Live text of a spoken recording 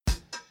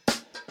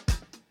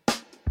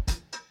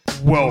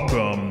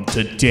Welcome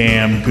to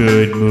Damn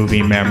Good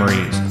Movie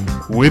Memories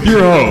with your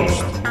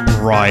host,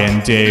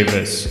 Brian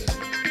Davis.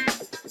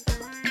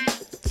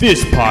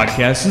 This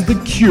podcast is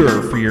the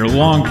cure for your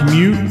long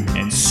commute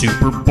and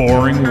super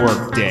boring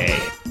workday.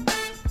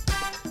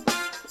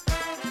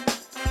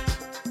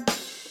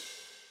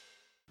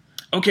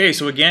 Okay,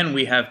 so again,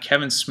 we have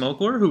Kevin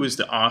Smokler, who is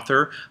the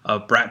author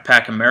of Brat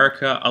Pack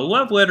America, a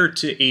love letter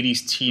to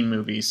 80s teen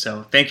movies.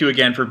 So thank you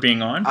again for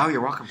being on. Oh,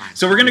 you're welcome, Brian.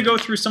 So we're going to go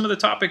through some of the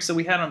topics that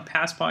we had on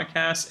past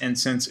podcasts, and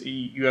since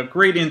you have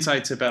great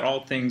insights about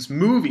all things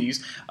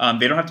movies,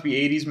 they don't have to be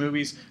 80s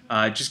movies,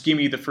 just give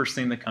me the first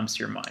thing that comes to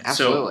your mind.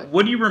 Absolutely. So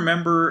what do you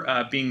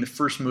remember being the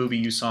first movie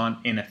you saw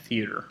in a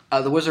theater?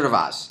 The Wizard of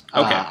Oz.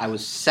 Okay. I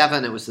was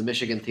 7. It was the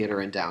Michigan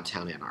Theater in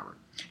downtown Ann Arbor.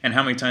 And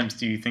how many times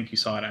do you think you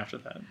saw it after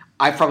that?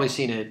 I've probably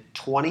seen it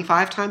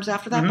 25 times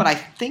after that, but I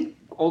think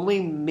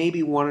only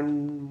maybe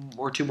 1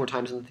 or 2 more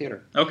times in the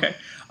theater. Okay.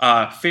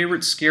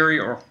 Favorite scary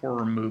or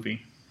horror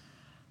movie?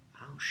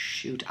 Oh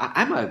shoot!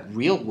 I'm a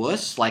real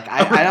wuss. Like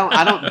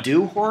I don't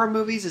do horror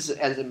movies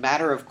as a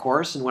matter of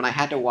course. And when I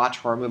had to watch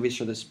horror movies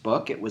for this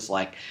book, it was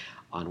like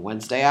on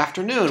Wednesday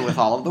afternoon with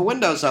all of the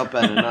windows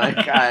open, and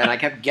I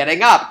kept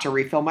getting up to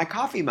refill my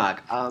coffee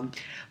mug.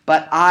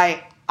 But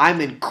I'm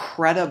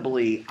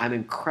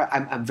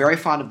very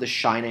fond of The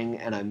Shining,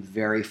 and I'm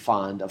very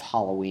fond of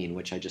Halloween,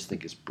 which I just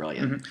think is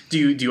brilliant. Mm-hmm.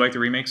 Do you like the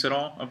remakes at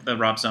all of the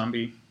Rob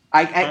Zombie?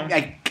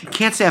 I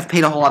can't say I've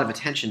paid a whole lot of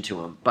attention to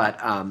them,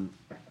 but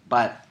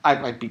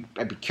I'd be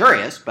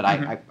curious, but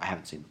I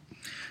haven't seen them.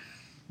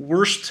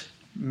 Worst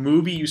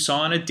movie you saw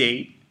on a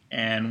date,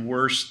 and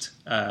worst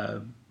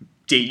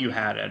date you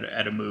had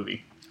at a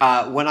movie?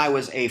 When I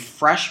was a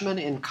freshman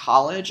in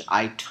college,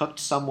 I took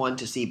someone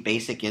to see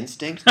Basic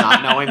Instinct,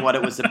 not knowing what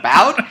it was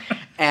about.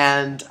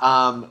 And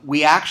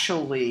we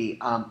actually,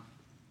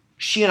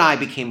 she and I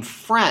became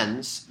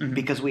friends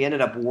because we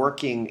ended up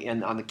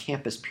working on the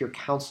campus peer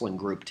counseling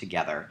group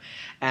together.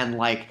 And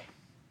like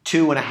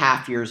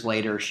 2.5 years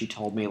later, she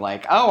told me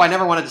like, "Oh, I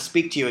never wanted to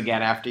speak to you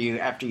again after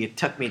you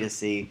took me to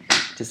see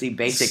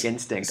Basic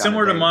Instinct."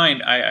 Similar to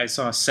mine, I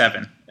saw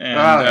 7, and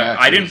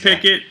I didn't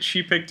pick it.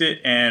 She picked it,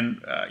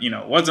 and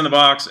it was in the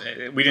box.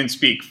 We didn't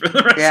speak for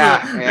the rest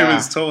of it. It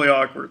was totally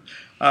awkward.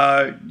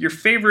 Your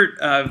favorite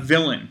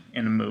villain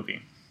in a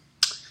movie?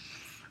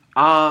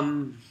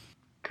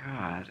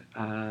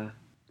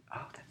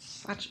 That's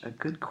such a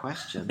good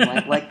question.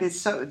 Like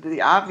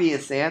the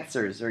obvious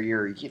answers are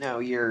your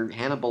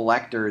Hannibal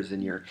Lecters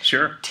and your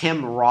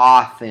Tim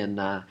Roth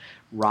and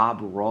Rob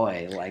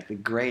Roy, like the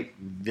great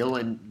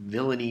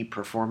villainy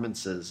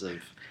performances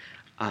of.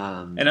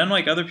 And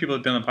unlike other people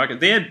who've been on the podcast,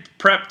 they had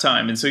prep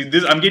time, and so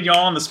I'm getting you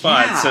all on the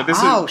spot. Yeah. So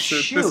this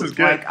is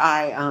good. Like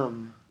I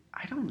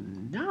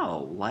don't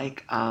know.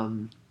 Like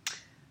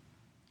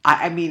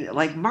I mean,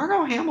 like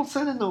Margot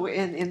Hamilton in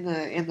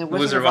the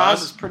Wizard of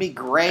Oz is pretty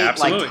great.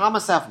 Absolutely. Like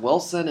Thomas F.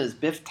 Wilson is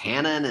Biff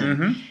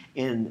Tannen,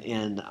 and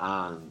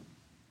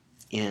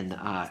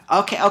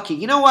okay.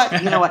 You know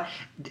what?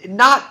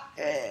 Not.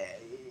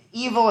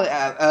 Evil,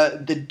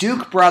 the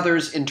Duke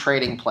brothers in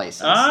Trading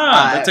Places.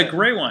 That's a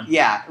great one.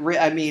 Yeah,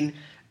 I mean,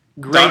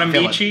 great Don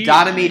villains. Amici.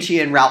 Don Amici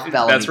and Ralph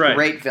Bellamy. That's right.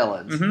 Great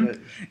villains.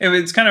 Mm-hmm.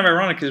 It's kind of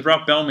ironic because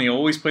Ralph Bellamy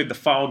always played the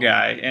fall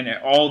guy in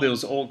all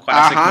those old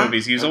classic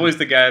movies. He was always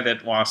the guy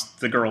that lost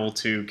the girl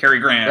to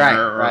Cary Grant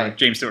or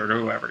James Stewart or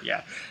whoever.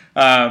 Yeah.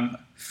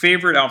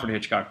 Favorite Alfred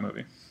Hitchcock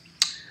movie?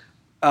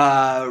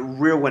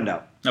 Rear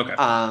Window. Okay.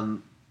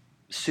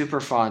 Super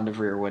fond of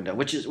Rear Window,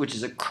 which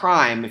is a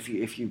crime if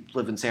you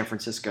live in San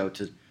Francisco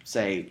to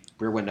say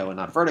Rear Window and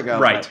not Vertigo.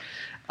 Right.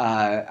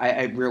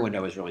 But, Rear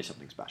Window is really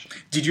something special.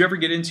 Did you ever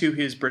get into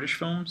his British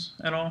films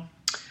at all?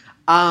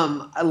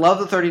 I love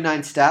the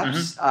 39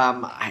 Steps.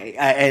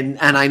 Mm-hmm.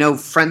 And I know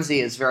Frenzy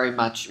is very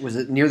much was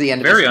it near the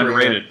end of his career.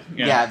 Very underrated.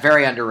 Yeah,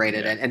 very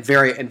underrated and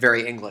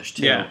very English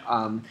too. Yeah.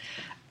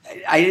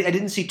 I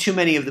didn't see too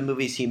many of the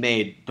movies he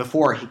made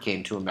before he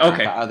came to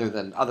America, other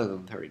than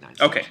 39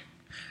 Steps. Okay.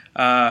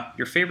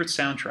 Your favorite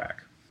soundtrack?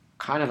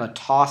 Kind of a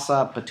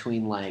toss-up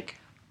between like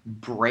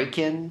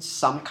Breakin',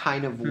 Some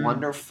Kind of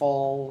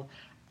Wonderful,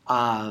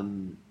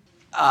 Purple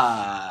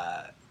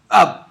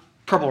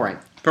Rain.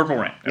 Purple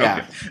Rain. Okay.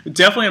 Yeah.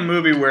 Definitely a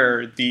movie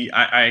where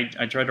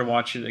I tried to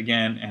watch it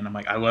again, and I'm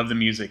like, I love the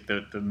music.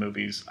 The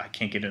movies, I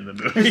can't get into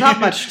the movie. There's not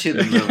much to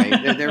the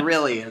movie. There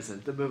really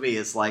isn't. The movie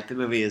is like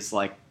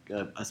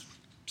a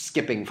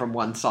skipping from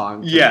one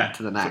song to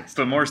the next.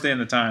 But More Stay in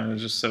the Time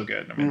was just so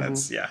good. I mean, and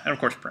of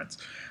course Prince.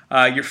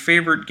 Your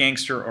favorite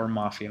gangster or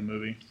mafia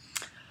movie?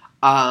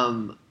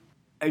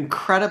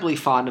 Incredibly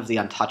fond of The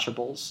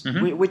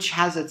Untouchables, which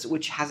has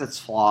its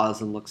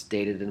flaws and looks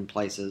dated in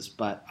places,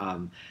 but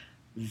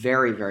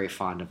very, very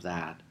fond of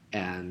that.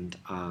 And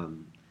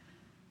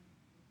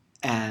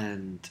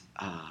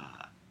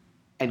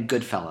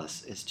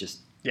Goodfellas is just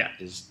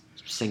is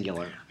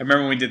singular. I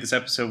remember when we did this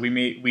episode,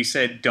 we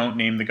said don't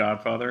name The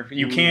Godfather.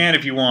 You can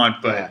if you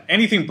want, but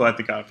anything but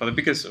The Godfather,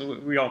 because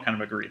we all kind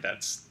of agree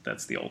that's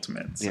the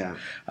ultimate. So.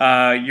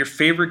 Yeah. Your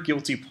favorite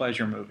guilty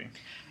pleasure movie?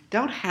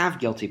 don't have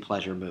guilty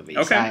pleasure movies.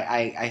 Okay.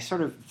 I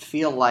sort of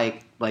feel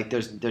like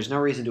there's no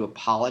reason to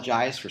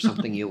apologize for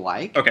something you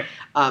like. Okay.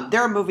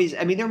 There are movies.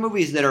 I mean, there are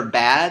movies that are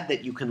bad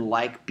that you can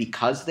like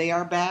because they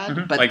are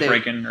bad. But like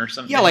Breakin' or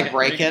something. Yeah, like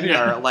Breakin'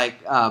 or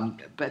like.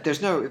 But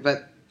there's no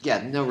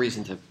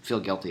reason to feel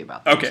guilty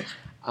about those. Okay.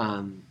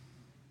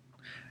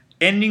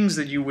 Endings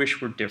that you wish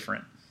were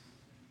different.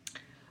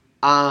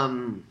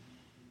 You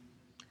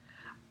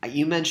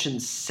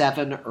mentioned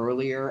Seven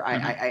earlier.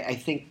 I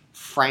think,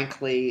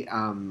 frankly,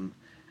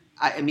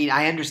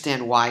 I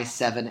understand why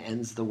Seven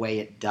ends the way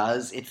it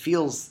does. It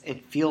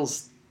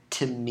feels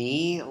to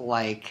me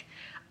like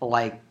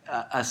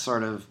a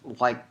sort of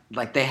like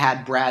they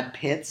had Brad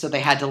Pitt, so they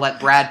had to let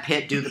Brad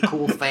Pitt do the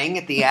cool thing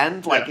at the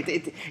end. Like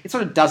it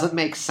sort of doesn't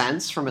make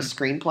sense from a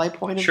screenplay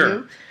point of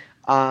view.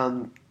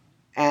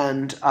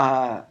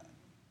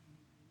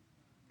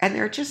 And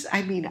they're just,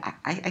 I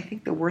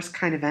think the worst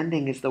kind of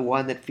ending is the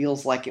one that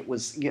feels like it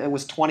was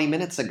 20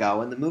 minutes ago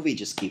and the movie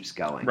just keeps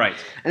going. Right.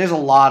 And there's a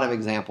lot of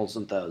examples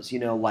of those.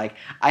 Like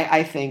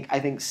I think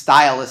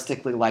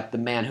stylistically, like The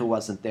Man Who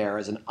Wasn't There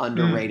is an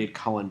underrated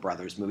Coen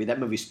Brothers movie. That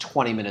movie's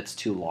 20 minutes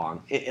too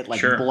long. It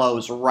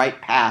blows right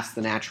past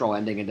the natural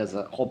ending and does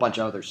a whole bunch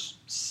of other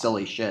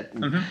silly shit.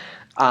 And,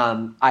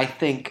 I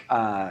think.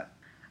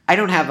 I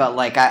don't have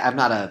I'm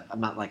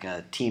not like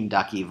a Team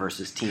Ducky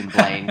versus Team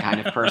Blaine kind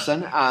of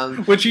person.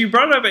 Which you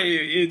brought up,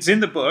 it's in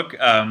the book,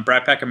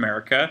 Brat Pack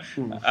America,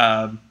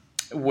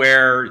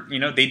 where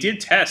they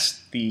did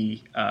test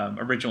the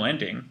original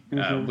ending,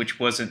 which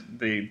wasn't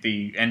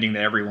the ending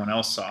that everyone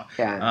else saw,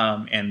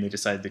 and they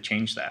decided to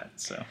change that.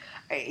 So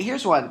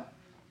here's one.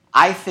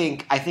 I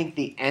think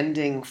the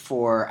ending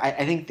for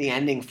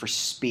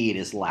Speed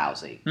is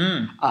lousy.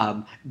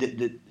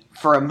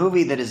 For a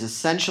movie that is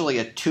essentially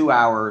a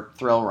 2-hour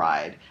thrill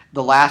ride,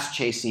 the last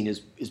chase scene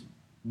is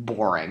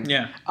boring.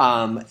 Yeah.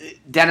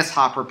 Dennis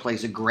Hopper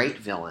plays a great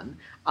villain,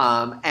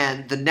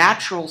 and the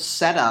natural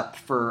setup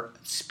for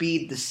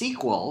Speed the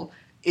sequel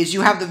is you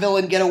have the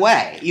villain get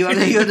away. You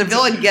have the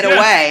villain get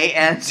away,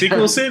 and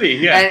Sequel City.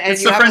 Yeah, and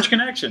it's the French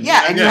Connection.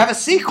 Yeah, and you have a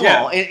sequel.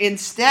 Yeah.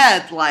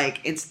 Instead,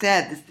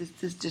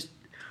 this just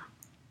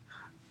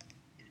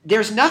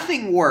there's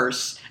nothing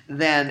worse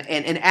than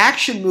an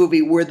action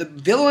movie where the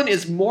villain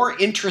is more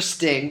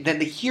interesting than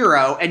the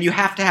hero, and you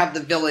have to have the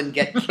villain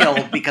get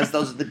killed because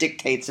those are the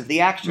dictates of the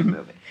action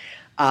movie.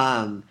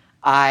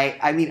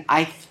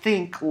 I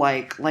think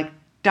like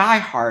Die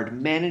Hard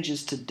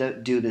manages to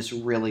do this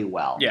really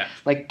well. Yeah.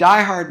 Like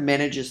Die Hard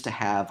manages to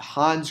have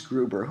Hans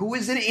Gruber, who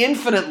is an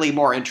infinitely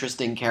more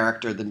interesting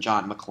character than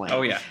John McClane.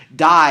 Oh yeah.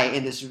 Die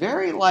in this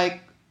very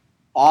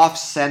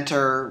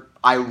off-center,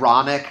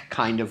 ironic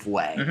kind of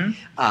way.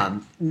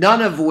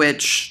 None of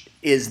which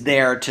is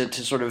there to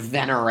sort of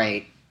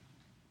venerate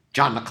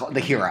John McClane, the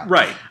hero.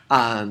 Right.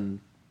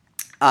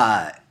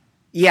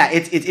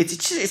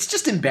 It's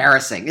just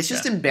embarrassing. It's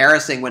just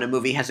embarrassing when a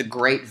movie has a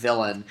great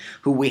villain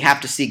who we have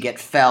to see get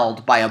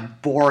felled by a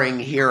boring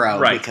hero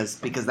because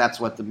that's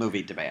what the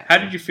movie demands. How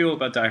did you feel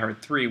about Die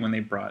Hard 3 when they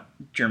brought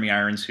Jeremy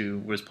Irons, who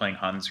was playing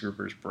Hans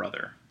Gruber's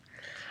brother?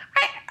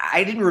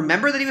 I didn't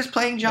remember that he was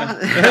playing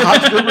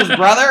Hans Gruber's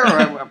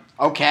brother.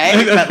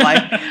 Okay, but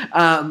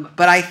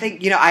I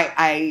think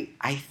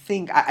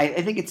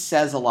I think it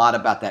says a lot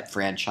about that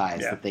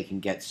franchise that they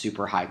can get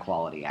super high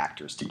quality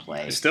actors to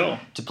play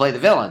the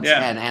villains.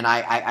 Yeah. And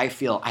I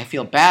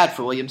feel bad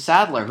for William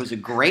Sadler, who's a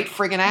great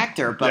friggin'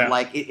 actor,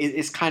 but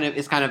is kind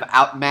of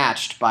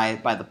outmatched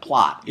by the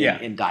plot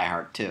in Die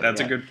Hard 2.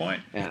 That's a good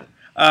point. Yeah.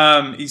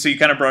 So you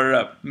kind of brought it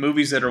up.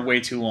 Movies that are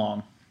way too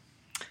long.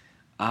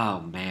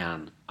 Oh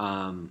man.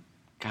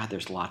 God,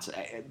 there's lots of...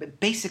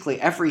 Basically,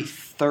 every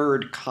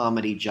third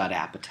comedy Judd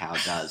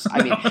Apatow does.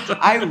 I think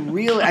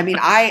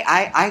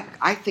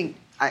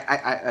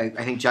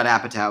Judd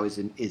Apatow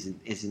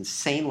is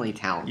insanely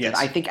talented. Yes.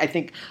 I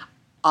think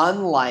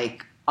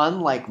unlike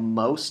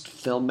most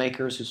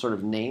filmmakers whose sort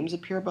of names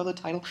appear above the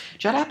title,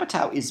 Judd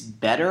Apatow is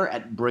better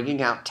at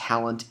bringing out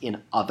talent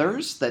in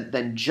others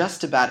than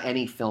just about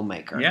any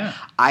filmmaker. Yeah.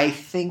 I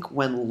think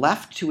when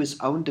left to his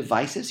own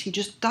devices, he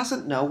just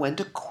doesn't know when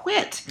to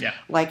quit. Yeah.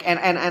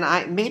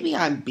 Maybe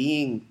I'm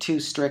being too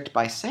strict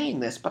by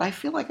saying this, but I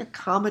feel like a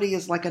comedy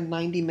is like a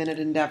 90-minute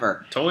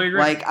endeavor. Totally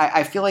agree.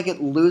 I feel like it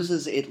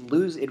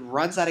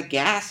runs out of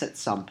gas at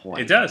some point.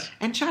 It does.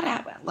 And Judd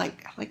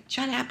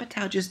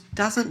Apatow just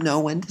doesn't know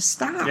when to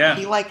stop. Yeah.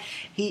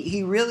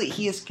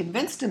 He has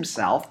convinced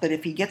himself that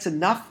if he gets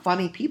enough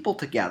funny people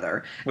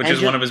together, which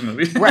is one of his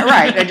movies,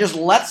 right, and just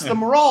lets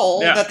them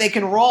roll, that they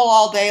can roll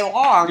all day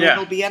long, and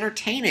it'll be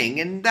entertaining,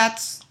 and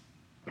that's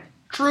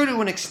true to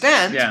an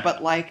extent. Yeah.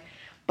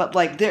 But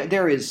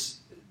there is.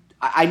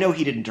 I know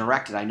he didn't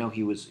direct it. I know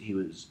he was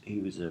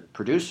a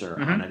producer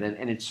on it,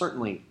 and it's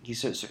certainly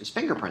his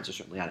fingerprints are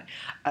certainly on it.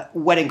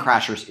 Wedding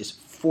Crashers is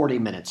 40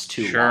 minutes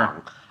too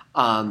long.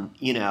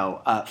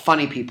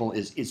 Funny People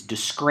is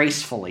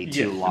disgracefully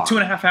too long.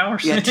 2.5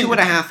 hours. Yeah,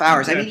 2.5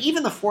 hours. I mean,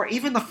 even the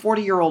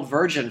 40-year-old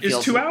virgin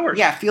feels 2 hours.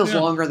 Yeah, feels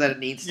longer than it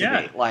needs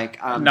to be. Like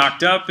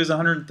Knocked Up is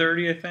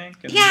 130, I think.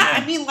 And,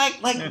 I mean,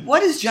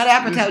 what is Judd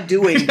Apatow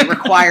doing that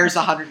requires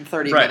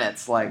 130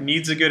 minutes? Like,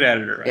 needs a good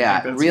editor.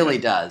 It really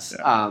does.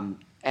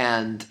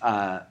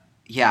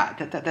 Yeah.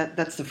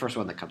 That's the first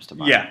one that comes to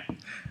mind.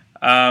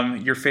 Yeah.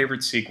 Your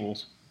favorite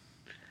sequels?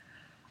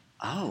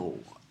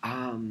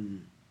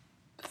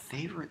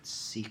 Favorite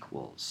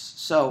sequels.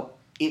 So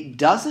it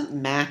doesn't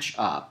match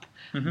up,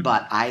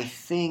 but I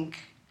think.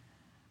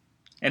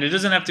 And it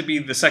doesn't have to be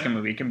the second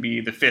movie. It can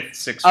be the fifth,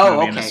 sixth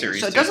movie in the series.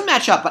 So it doesn't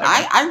match up, but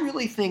I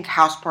really think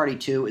House Party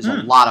 2 is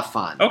a lot of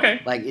fun.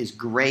 Okay. Like, is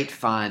great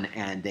fun,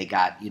 and they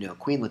got,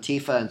 Queen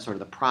Latifah in sort of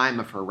the prime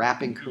of her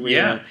rapping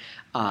career.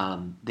 Yeah.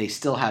 They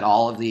still had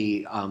all of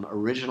the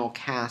original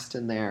cast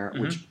in there,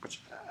 which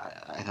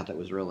I thought that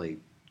was really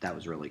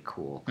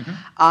cool.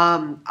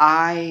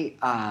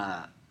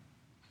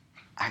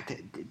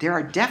 There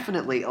are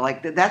definitely,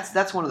 like,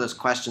 that's one of those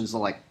questions that,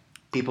 like,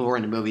 people who are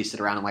into movies sit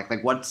around and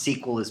like what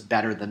sequel is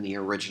better than the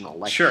original?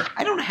 Like, sure.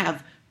 I don't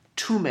have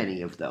too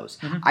many of those.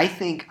 I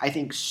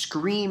think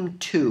Scream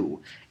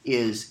 2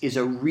 is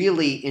a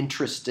really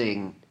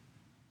interesting.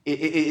 It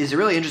is a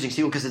really interesting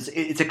sequel because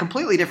it's a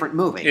completely different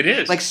movie. It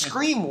is. Like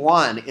Scream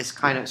 1 is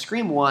kind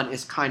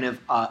of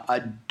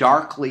a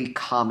darkly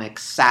comic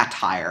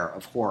satire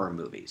of horror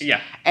movies.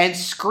 Yeah. And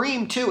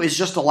Scream 2 is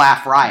just a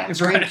laugh riot.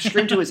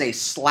 Scream 2 is a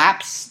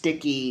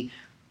slapsticky,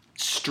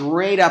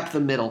 straight up the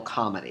middle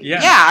comedy. Yeah.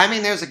 I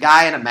mean, there's a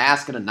guy in a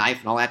mask and a knife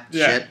and all that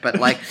shit, but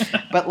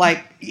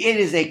it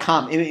is a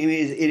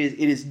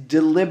it is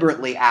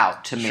deliberately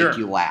out to make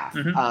you laugh,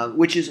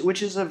 which is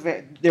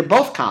they're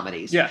both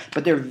comedies,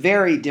 but they're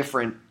very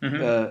different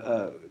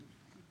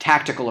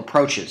tactical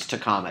approaches to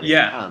comedy.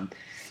 Yeah.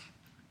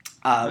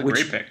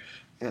 Great pick.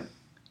 Yeah.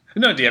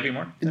 No, do you have any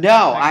more?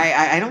 No,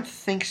 I don't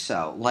think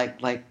so.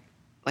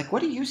 Like,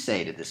 what do you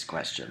say to this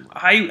question?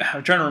 I'm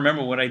trying to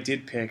remember what I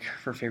did pick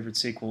for favorite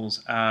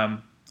sequels.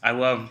 I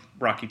love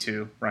Rocky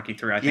 2, Rocky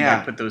 3. I think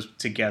I put those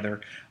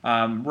together.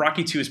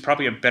 Rocky 2 is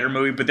probably a better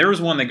movie, but there was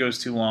one that goes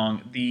too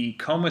long. The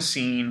coma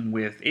scene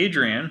with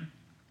Adrian,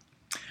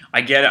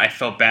 I get it. I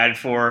felt bad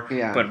for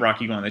her, but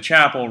Rocky going to the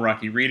chapel,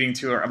 Rocky reading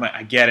to her. I'm like,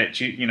 I get it.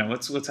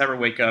 Let's have her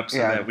wake up so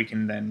that we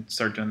can then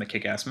start doing the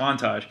kick-ass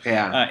montage.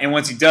 Yeah. And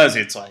once he does,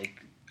 it's like,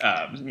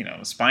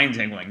 spine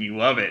tingling. You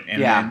love it,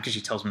 and then because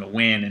she tells him to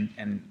win,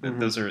 and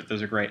those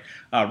are great.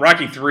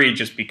 Rocky 3,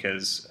 just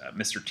because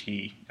Mr.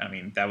 T. I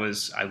mean, I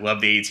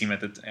love the A Team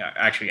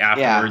actually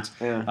afterwards.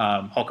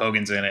 Hulk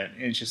Hogan's in it.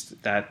 It's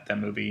just that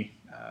movie.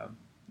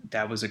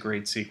 That was a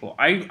great sequel.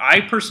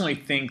 I personally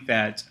think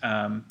that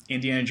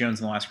Indiana Jones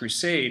and the Last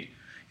Crusade,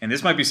 and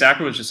this might be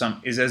sacrilege to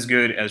some, is as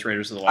good as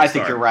Raiders of the Lost Ark. I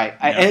think you're right.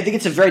 I think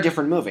it's a very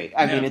different movie.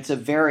 I mean, it's a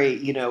very,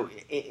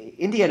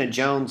 Indiana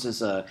Jones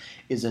is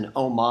an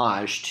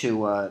homage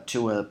to a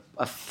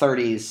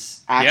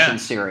 30s action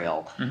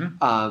serial.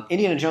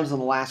 Indiana Jones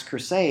and the Last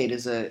Crusade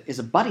is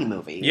a buddy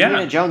movie.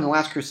 Indiana Jones and the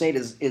Last Crusade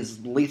is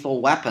Lethal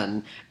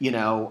Weapon,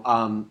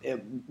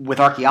 with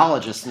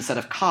archaeologists instead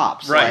of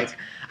cops. Right.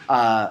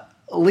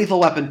 Lethal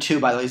Weapon 2,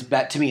 by the way,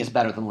 to me is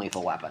better than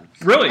Lethal Weapon.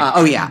 Really?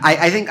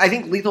 I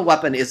think Lethal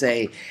Weapon is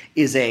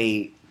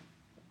a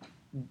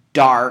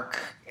dark,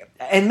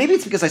 and maybe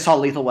it's because I saw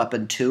Lethal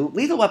Weapon 2.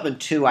 Lethal Weapon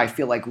 2, I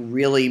feel like,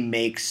 really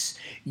makes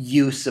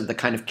use of the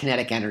kind of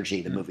kinetic energy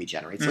the movie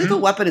generates. Lethal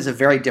Weapon is a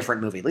very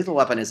different movie. Lethal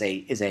Weapon is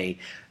a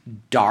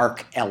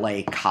dark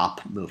LA cop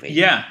movie.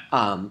 Yeah.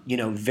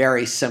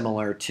 Very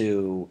similar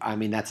to. I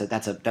mean, that's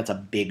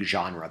a big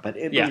genre, but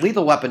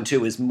Lethal Weapon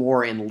 2 is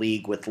more in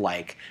league with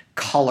like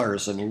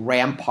Colors and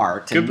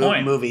Rampart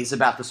and movies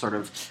about the sort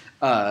of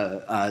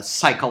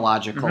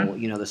psychological,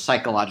 the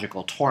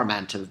psychological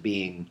torment of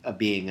being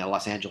a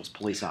Los Angeles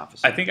police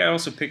officer. I think I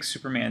also picked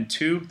Superman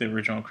 2, the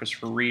original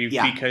Christopher Reeve,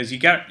 because you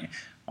got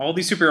all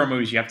these superhero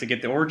movies. You have to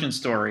get the origin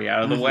story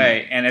out of the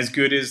way, and as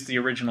good as the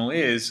original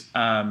is,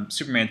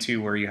 Superman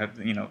 2, where you have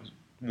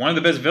one of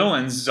the best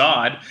villains,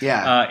 Zod,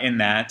 in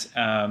that,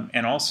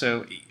 and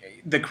also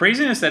the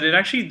craziness that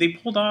they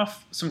pulled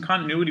off some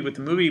continuity with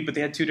the movie, but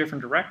they had two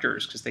different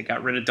directors because they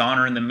got rid of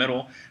Donner in the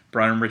middle,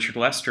 brought in Richard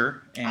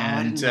Lester, and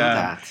I didn't know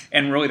that.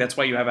 And really that's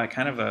why you have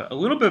a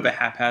little bit of a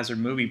haphazard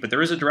movie, but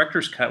there is a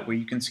director's cut where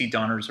you can see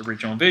Donner's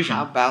original vision.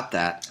 How about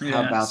that?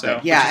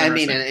 That? Yeah, I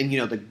mean, and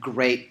the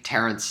great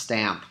Terrence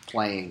Stamp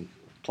playing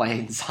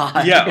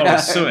Zod. Yeah,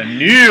 so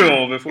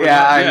Neil before.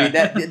 Yeah, I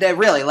mean that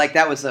really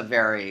that was a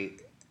very.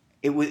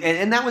 It was,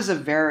 and that was a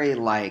very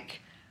like.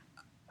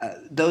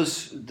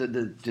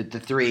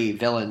 The three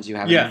villains you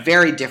have a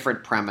very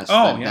different premise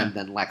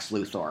than Lex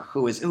Luthor,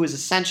 who is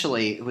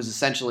essentially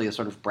a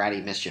sort of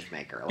bratty mischief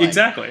maker.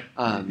 Exactly.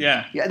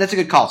 That's a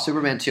good call.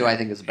 Superman 2, I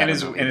think, is a better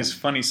movie. And his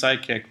funny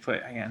sidekick,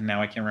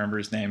 now I can't remember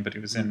his name, but he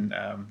was in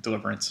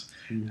Deliverance,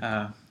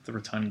 the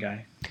rotund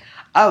guy.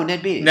 Oh,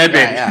 Ned Beatty.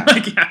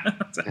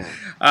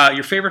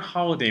 Your favorite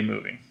holiday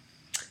movie?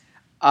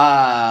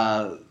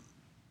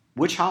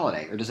 Which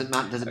holiday, or does it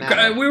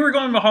matter? We were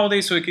going to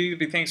holidays, so it could either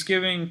be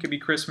Thanksgiving, it could be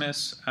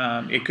Christmas,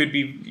 it could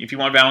be if you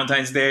want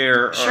Valentine's Day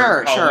or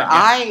sure. Yeah.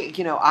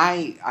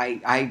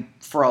 I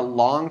for a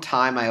long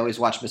time I always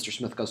watched Mr.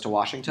 Smith Goes to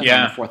Washington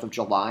on the 4th of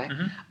July.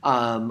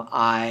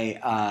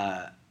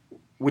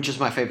 Which is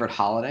my favorite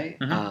holiday.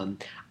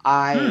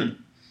 I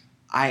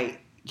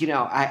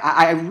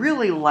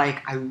really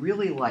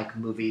like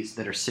movies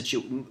that are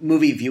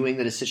movie viewing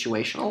that is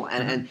situational,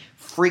 and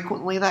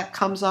frequently that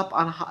comes up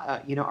on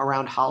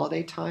around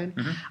holiday time.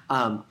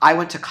 I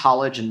went to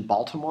college in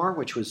Baltimore,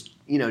 which was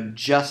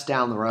just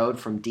down the road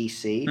from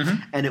D.C.,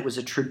 and it was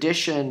a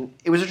tradition.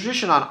 It was a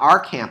tradition on our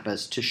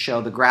campus to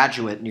show The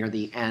Graduate near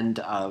the end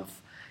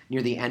of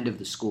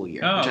the school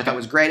year, which I thought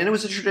was great. And it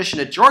was a tradition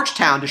at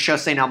Georgetown to show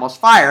St. Elmo's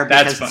Fire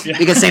because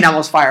St.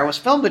 Elmo's Fire was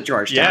filmed at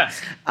Georgetown.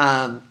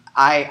 Yeah.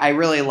 I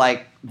really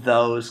like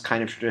those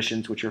kind of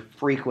traditions, which are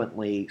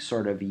frequently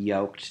sort of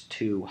yoked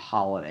to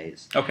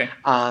holidays. Okay.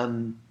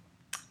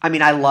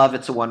 I love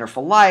It's a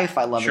Wonderful Life.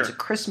 I love It's a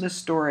Christmas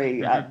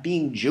Story.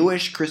 Being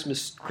Jewish,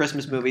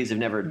 Christmas movies have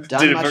never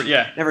done much.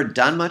 Never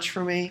done much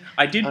for me.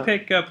 I did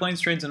pick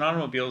Planes, Trains, and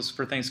Automobiles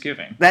for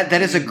Thanksgiving. That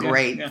is a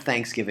great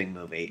Thanksgiving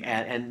movie,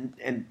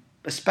 and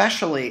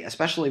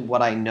especially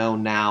what I know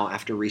now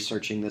after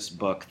researching this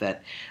book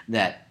that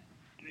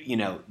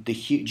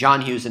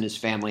John Hughes and his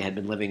family had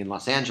been living in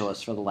Los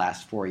Angeles for the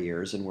last 4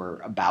 years and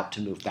were about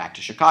to move back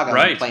to Chicago.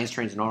 Right. And Planes,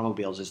 Trains, and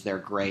Automobiles is their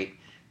great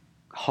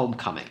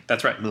homecoming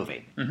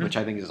movie, which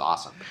I think is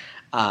awesome.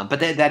 But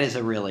that is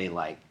a really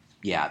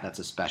that's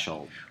a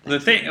special thing. The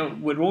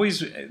thing,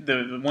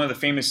 one of the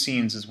famous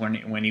scenes is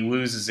when he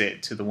loses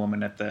it to the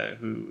woman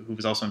who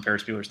was also in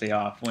Ferris Bueller's Day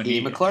Off. Edie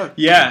McClure.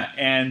 Yeah,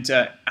 and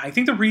I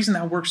think the reason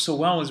that works so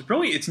well is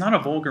really it's not a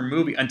vulgar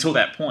movie until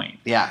that point.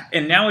 Yeah.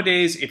 And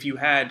nowadays, if you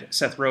had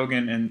Seth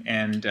Rogen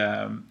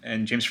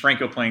and James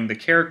Franco playing the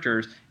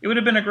characters, it would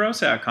have been a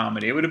gross out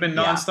comedy. It would have been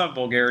nonstop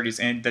vulgarities,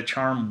 and the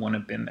charm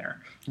wouldn't have been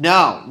there.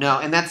 No,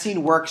 and that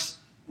scene works.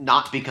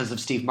 Not because of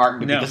Steve Martin,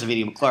 but because of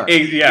Edie McClure.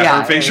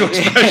 Her facial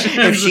expression.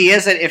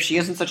 if she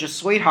isn't such a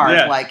sweetheart,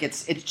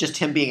 it's just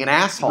him being an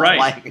asshole.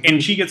 Right.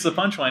 And she gets the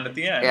punchline at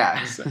the end.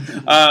 Yeah. So,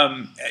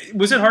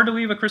 was it hard to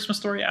leave A Christmas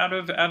Story out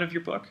of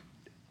your book?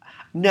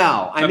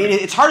 No, I mean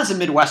it's hard as a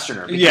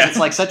Midwesterner because it's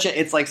like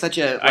such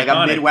a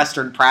a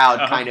Midwestern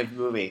proud kind of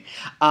movie.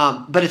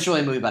 But it's really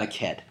a movie about a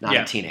kid, not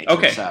a teenager.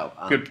 Okay. So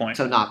good point.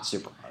 So not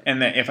super hard. And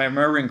that if I'm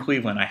ever in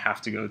Cleveland, I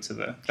have to go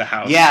to the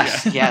house.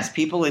 Yes.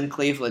 People in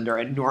Cleveland are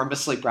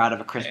enormously proud of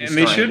A Christmas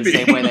Story. They should the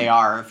same way they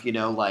are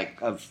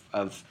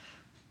of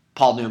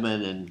Paul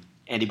Newman and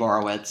Andy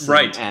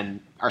Borowitz and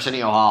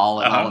Arsenio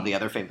Hall and all of the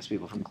other famous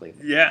people from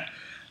Cleveland. Yeah.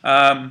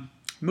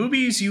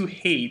 Movies you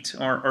hate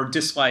or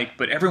dislike,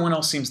 but everyone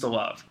else seems to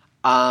love.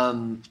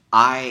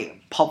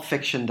 Pulp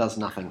Fiction does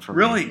nothing for me.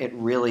 Really? It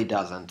really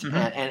doesn't.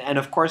 And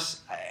of course,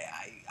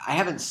 I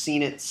haven't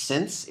seen it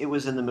since it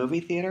was in the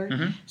movie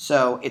theater,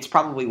 so it's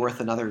probably worth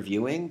another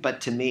viewing.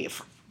 But to me,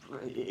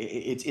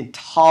 it's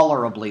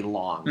intolerably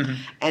long,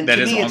 and to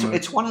me,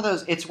 it's one of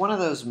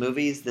those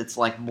movies that's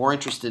like more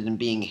interested in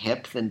being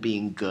hip than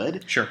being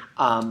good. Sure.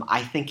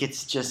 I think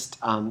it's just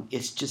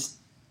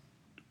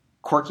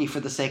quirky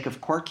for the sake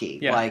of quirky.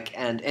 Yeah.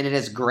 And it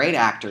has great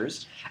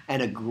actors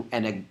and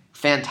a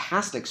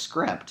fantastic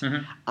script.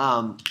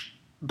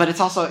 But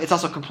it's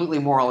also completely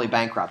morally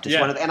bankrupt. It's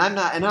and I'm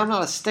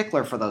not a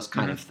stickler for those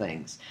kind of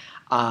things.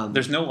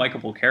 There's no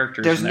likable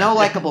characters. There's no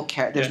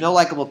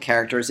likable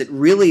characters. It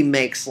really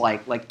makes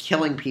like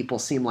killing people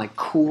seem like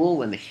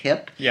cool and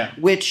hip. Yeah.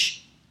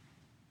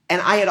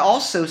 And I had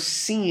also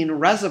seen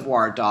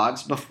Reservoir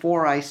Dogs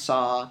before I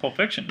saw Pulp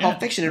Fiction.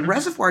 And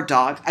Reservoir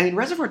Dogs. I mean,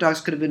 Reservoir Dogs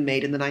could have been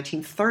made in the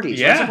 1930s.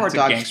 Yeah, Reservoir it's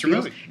Dogs a gangster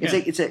movie.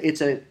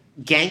 It's a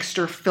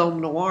gangster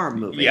film noir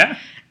movie. Yeah.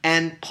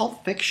 And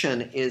Pulp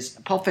Fiction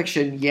Pulp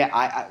Fiction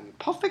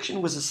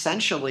was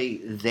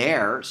essentially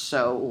there,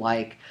 so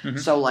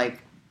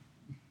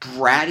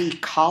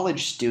bratty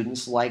college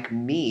students like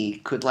me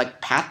could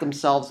pat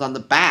themselves on the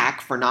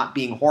back for not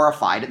being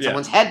horrified at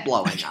someone's head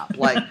blowing up.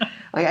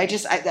 I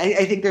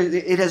think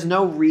it has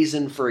no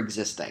reason for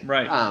existing.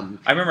 Right.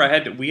 I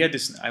remember we had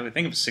to. I would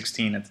think I was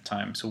 16 at the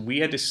time, so we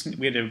had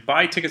to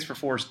buy tickets for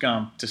Forrest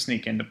Gump to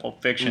sneak into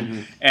Pulp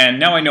Fiction. And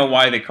now I know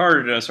why they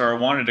carded us, or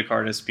wanted to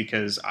card us,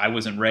 because I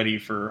wasn't ready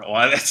for a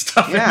lot of that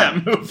stuff in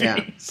that movie.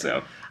 Yeah.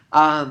 So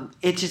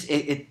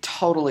it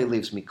totally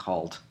leaves me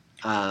cold.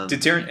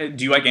 Do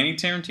you like any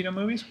Tarantino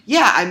movies?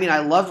 Yeah, I mean, I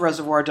love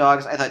Reservoir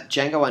Dogs. I thought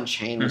Django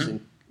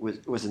Unchained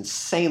was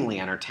insanely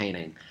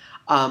entertaining.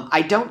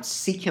 I don't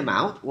seek him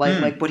out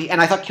and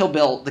I thought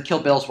the Kill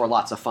Bills were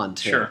lots of fun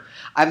too. Sure.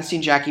 I haven't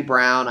seen Jackie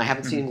Brown. I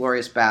haven't seen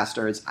Inglourious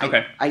Bastards.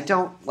 I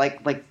don't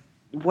like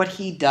what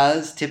he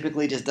does.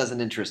 Typically, just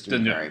doesn't interest me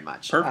very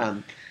much.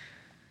 Perfect.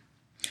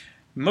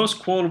 Most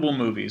quotable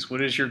movies.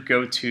 What is your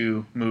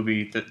go-to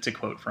movie to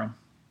quote from?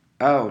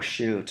 Oh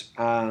shoot.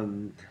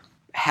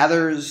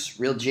 Heathers,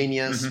 Real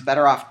Genius,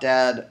 Better Off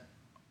Dead,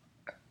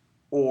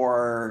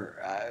 or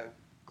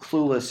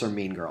Clueless or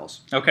Mean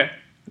Girls. Okay.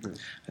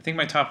 I think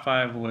my top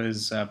 5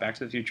 was Back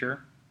to the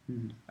Future,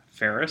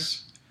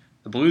 Ferris,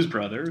 The Blues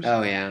Brothers.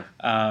 Oh yeah.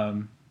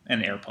 And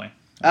Airplane.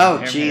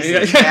 Oh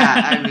Jesus!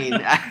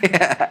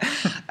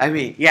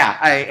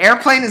 Yeah,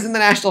 Airplane is in the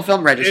National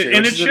Film Registry,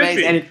 and which it is amazing,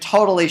 be. and it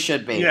totally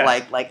should be. Yeah.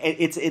 Like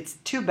it's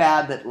too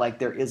bad that like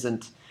there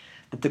isn't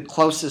that the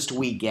closest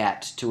we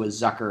get to a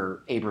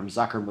Abrams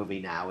Zucker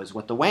movie now is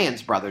what the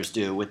Wayans brothers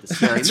do with the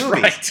scary That's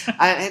movies, right.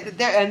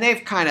 and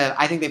they've kind of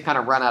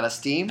run out of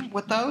steam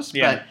with those.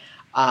 Yeah.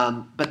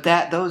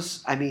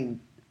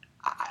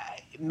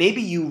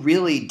 Maybe you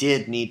really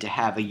did need to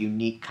have a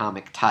unique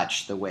comic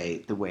touch the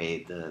way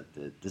the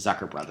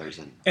Zucker brothers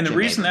and the Jim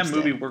reason Abrams that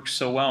movie did. works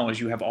so well is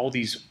you have all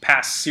these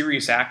past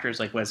serious actors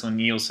like Leslie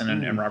Nielsen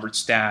and Robert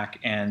Stack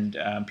and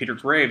Peter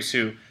Graves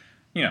who,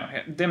 you know,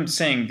 them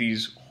saying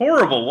these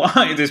horrible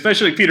lines,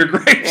 especially Peter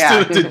Graves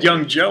to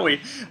young Joey.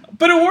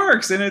 But it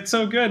works, and it's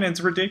so good, and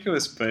it's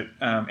ridiculous. But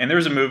and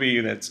there's a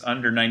movie that's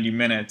under 90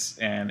 minutes,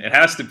 and it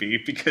has to be,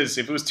 because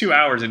if it was 2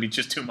 hours, it'd be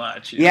just too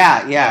much.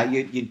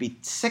 You'd be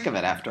sick of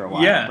it after a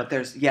while. Yeah. But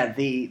there's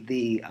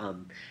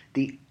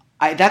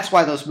that's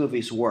why those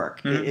movies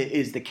work. Mm-hmm.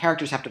 Is the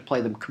characters have to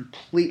play them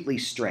completely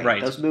straight.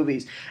 Right. Those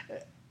movies.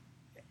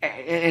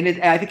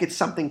 I think it's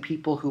something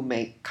people who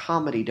make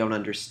comedy don't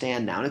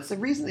understand now, and it's the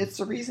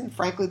reason.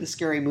 Frankly, the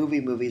scary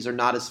movies are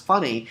not as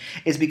funny,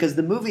 is because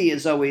the movie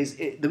is always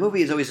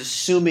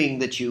assuming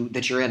that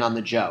you're in on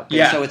the joke. And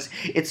yeah. so it's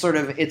sort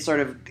of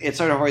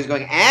always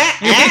going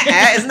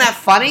isn't that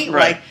funny?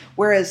 Right. Like,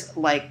 whereas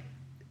like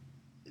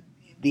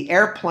the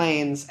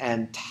Airplanes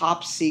and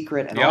Top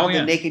Secret and all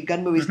the Naked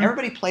Gun movies,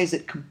 everybody plays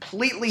it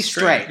completely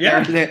straight.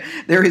 Yeah.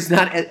 There is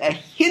not a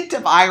hint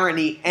of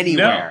irony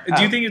anywhere. No.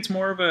 Do you think it's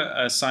more of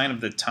a sign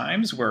of the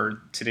times where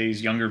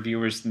today's younger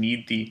viewers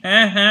need the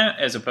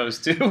as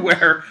opposed to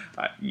where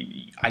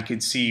I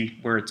could see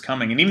where it's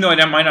coming? And even though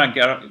I might not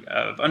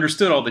have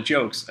understood all the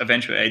jokes,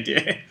 eventually I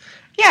did.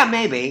 Yeah,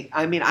 maybe.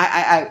 I mean,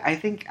 I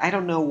think I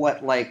don't know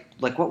what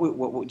what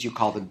would you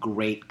call the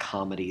great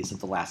comedies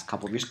of the last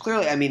couple of years?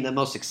 Clearly, I mean, the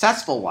most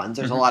successful ones.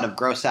 There's a lot of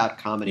gross out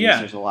comedies. Yeah.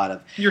 There's a lot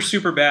of your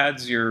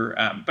Superbads.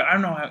 But I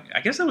don't know. I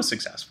guess that was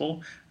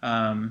successful.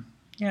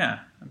 Yeah.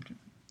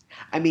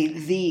 I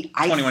mean,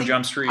 21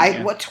 Jump Street.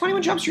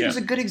 21 Jump Street is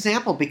a good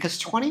example, because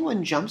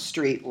 21 Jump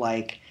Street,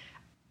 like.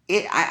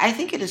 I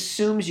think it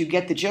assumes you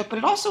get the joke, but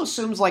it also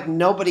assumes like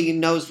nobody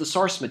knows the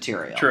source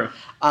material. True.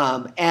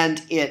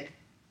 And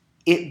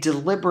it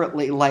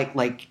deliberately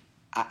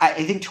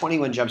I think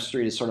 21 Jump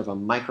Street is sort of a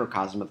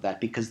microcosm of that,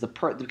 because the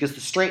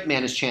straight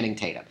man is Channing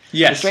Tatum.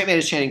 Yes. The straight man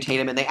is Channing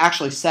Tatum, and they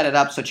actually set it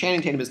up so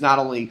Channing Tatum is not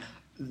only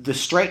the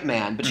straight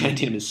man, but Channing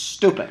Tatum is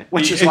stupid,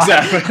 which is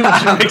exactly which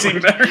makes it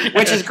even better.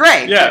 Which is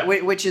great. Yeah.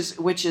 Which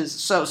is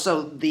so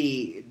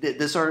the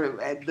sort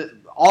of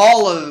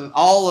all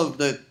of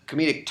the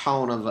comedic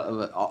tone of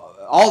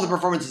all the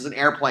performances in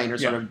Airplane are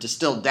sort of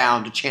distilled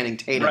down to Channing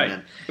Tatum. Right.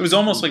 And, it was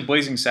almost like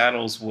Blazing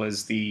Saddles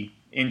was the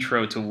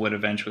intro to what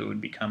eventually would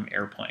become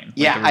Airplane.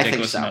 Yeah, the I think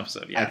ridiculous so.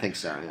 Episode. Yeah. I think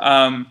so.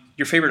 Yeah.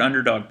 Your favorite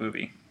underdog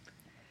movie?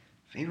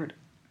 Favorite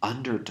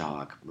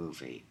underdog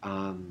movie?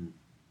 God,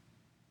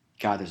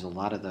 there's a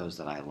lot of those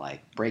that I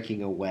like.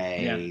 Breaking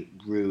Away,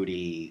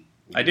 Rudy.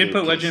 I did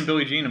put Legend of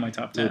Billie Jean in my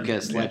top 10.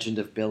 Legend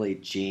of Billie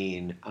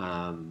Jean.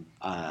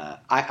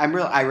 I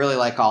really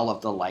like all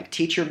of the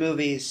teacher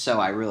movies. So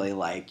I really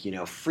like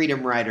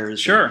Freedom Writers,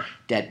 sure,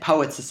 Dead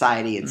Poets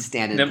Society, and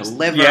Stand and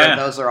Deliver. Yeah.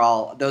 Those are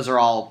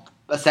all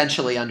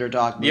essentially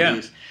underdog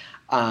movies.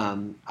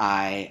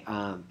 I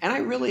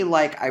really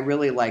like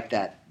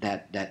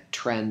that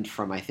trend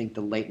from, I think,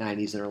 the late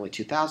 90s and early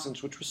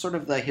 2000s, which was sort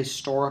of the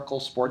historical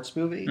sports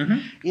movie.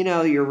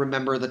 Mm-hmm. You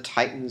remember the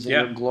Titans and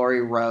your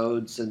Glory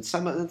Roads, and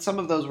some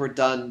of those were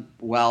done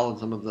well and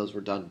some of those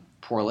were done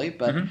poorly.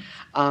 But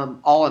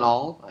all in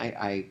all,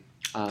 I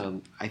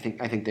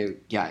think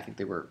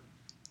they were.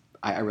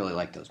 I really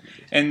like those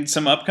movies. And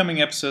some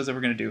upcoming episodes that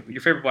we're going to do.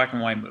 Your favorite black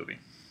and white movie?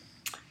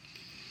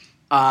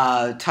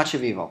 Touch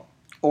of Evil.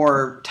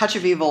 Or Touch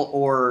of Evil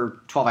or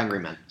 12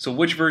 Angry Men. So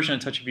which version of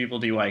Touch of Evil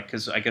do you like?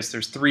 Because I guess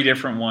there's 3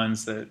 different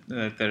ones that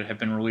have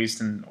been released,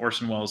 and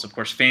Orson Welles, of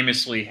course,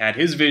 famously had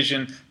his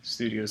vision.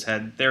 Studios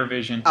had their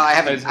vision. Oh, I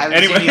haven't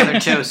seen the other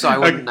two, so I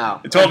wouldn't know.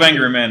 12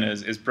 Angry Men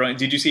is brilliant.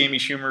 Did you see Amy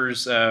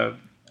Schumer's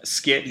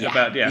skit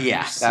about... Yeah,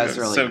 that was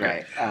really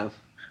great.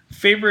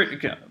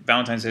 Favorite...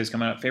 Valentine's Day is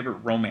coming up. Favorite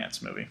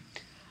romance movie?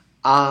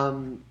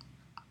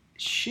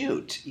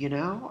 Shoot,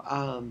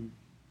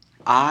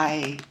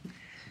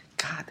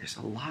 God, there's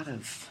a lot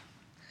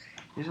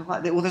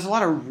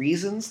of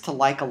reasons to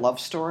like a love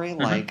story,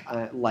 like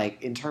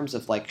in terms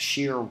of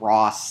sheer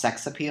raw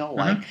sex appeal,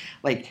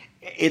 like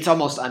it's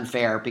almost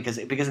unfair because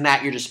in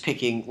that you're just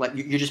picking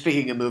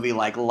a movie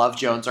like Love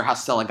Jones or How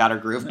Stella Got Her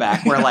Groove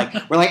Back, where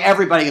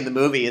everybody in the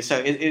movie is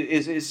so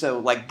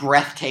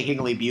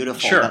breathtakingly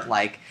beautiful. Sure.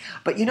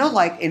 But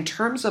in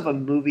terms of a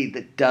movie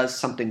that does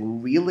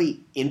something really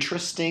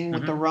interesting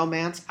with the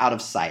romance, Out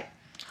of Sight.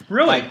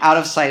 Really? Out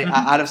of Sight.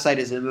 Out of Sight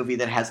is a movie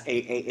that has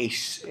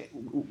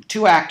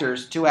two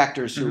actors who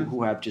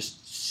have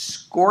just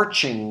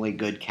scorchingly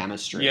good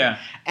chemistry. Yeah.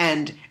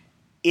 And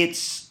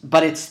it's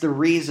the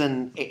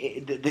reason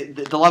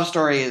the love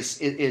story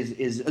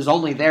is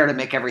only there to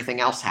make everything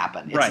else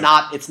happen.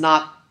 It's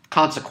not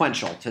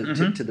consequential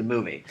to the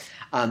movie.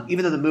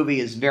 Even though the movie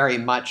is very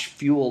much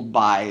fueled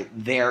by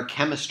their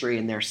chemistry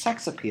and their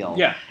sex appeal,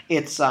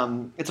 it's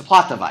a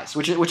plot device,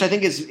 which I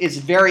think is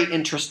very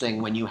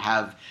interesting when you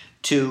have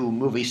two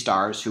movie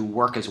stars who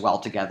work as well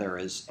together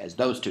as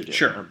those two do.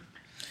 Sure.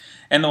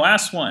 And the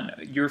last one,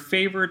 your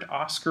favorite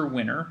Oscar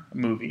winner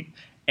movie,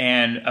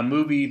 and a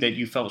movie that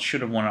you felt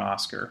should have won an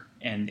Oscar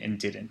and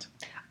didn't.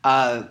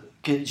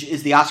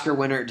 Is the Oscar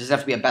winner, does it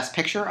have to be a Best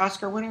Picture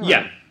Oscar winner?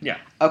 Yeah.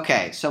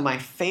 Okay, so my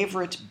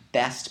favorite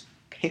Best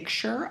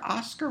Picture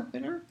Oscar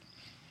winner?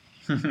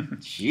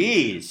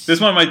 Jeez.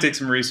 This one might take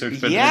some research,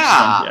 but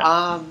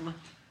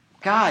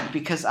God,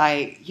 because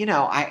I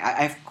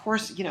of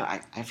course,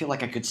 I feel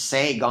like I could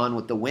say Gone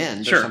with the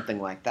Wind or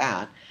something like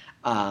that.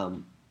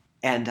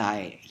 And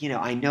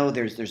I know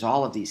there's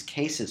all of these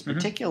cases,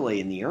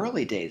 particularly in the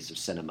early days of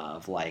cinema,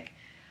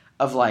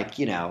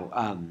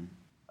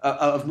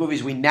 of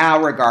movies we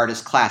now regard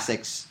as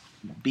classics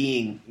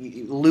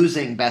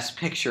losing Best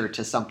Picture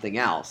to something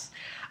else.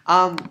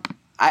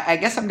 I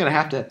guess I'm gonna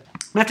have to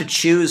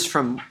choose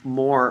from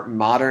more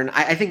modern.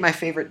 I think my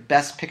favorite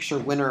Best Picture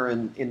winner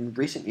in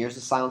recent years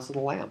is Silence of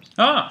the Lambs.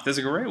 Oh, that's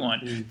a great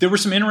one. There were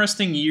some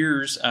interesting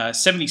years.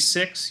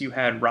 76, you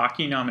had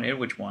Rocky nominated,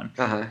 which won.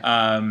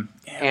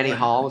 Annie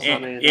Hall was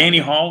nominated. Annie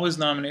Hall was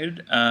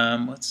nominated.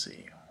 Let's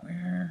see,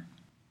 where?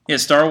 Yeah,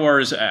 Star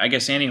Wars. I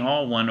guess Annie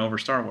Hall won over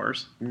Star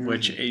Wars,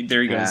 which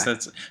there you go.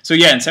 So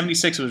in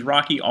 76 it was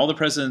Rocky, All the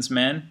President's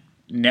Men,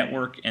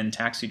 Network, and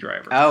Taxi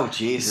Driver. Oh,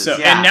 Jesus. So,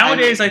 and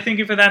nowadays, I think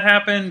if that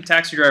happened,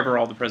 Taxi Driver,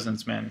 All the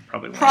President's Men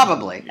probably won.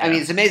 Probably. Yeah. I mean,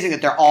 it's amazing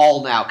that they're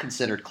all now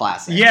considered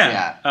classics.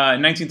 Yeah.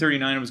 In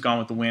 1939, it was Gone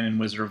with the Wind and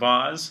Wizard of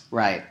Oz.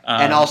 Right.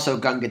 And also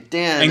Gunga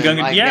Din.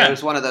 It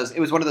was one of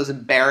those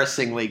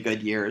embarrassingly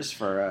good years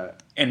for...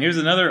 And here's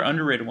another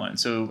underrated one.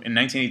 So in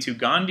 1982,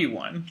 Gandhi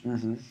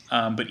won.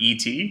 But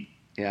E.T.,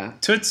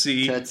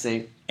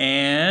 Tootsie,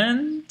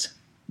 and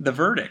The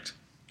Verdict.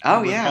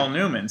 Oh, yeah. Paul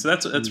Newman. So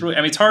that's really... I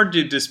mean, it's hard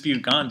to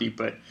dispute Gandhi,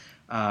 but...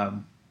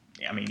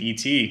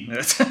 E.T.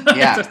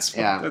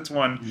 That's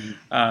one.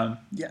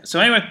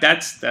 So anyway,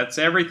 that's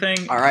everything.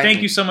 All right.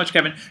 Thank you so much,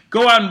 Kevin.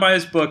 Go out and buy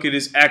his book. It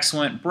is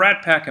excellent.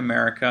 Brat Pack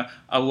America,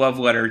 a love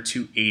letter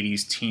to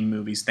 80s teen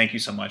movies. Thank you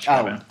so much,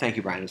 Kevin. Thank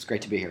you, Brian. It was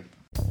great to be here.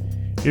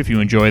 If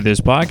you enjoyed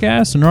this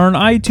podcast and are an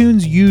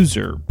iTunes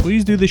user,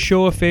 please do the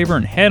show a favor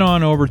and head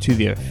on over to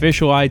the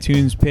official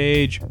iTunes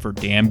page for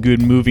Damn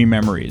Good Movie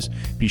Memories.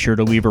 Be sure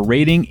to leave a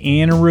rating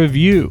and a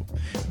review.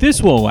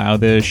 This will allow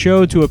the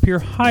show to appear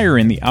higher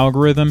in the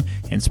algorithm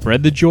and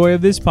spread the joy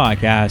of this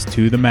podcast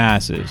to the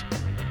masses.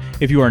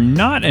 If you are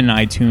not an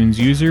iTunes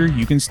user,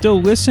 you can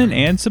still listen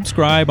and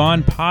subscribe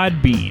on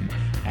Podbean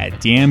at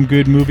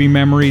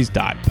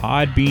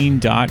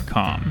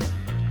damngoodmoviememories.podbean.com.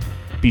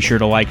 Be sure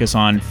to like us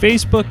on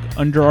Facebook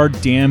under our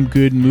Damn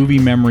Good Movie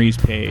Memories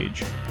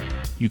page.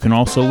 You can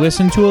also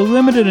listen to a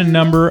limited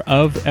number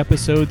of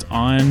episodes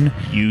on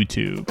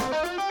YouTube.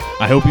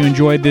 I hope you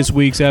enjoyed this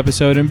week's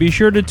episode, and be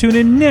sure to tune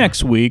in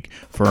next week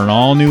for an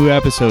all-new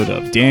episode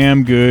of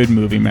Damn Good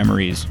Movie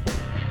Memories.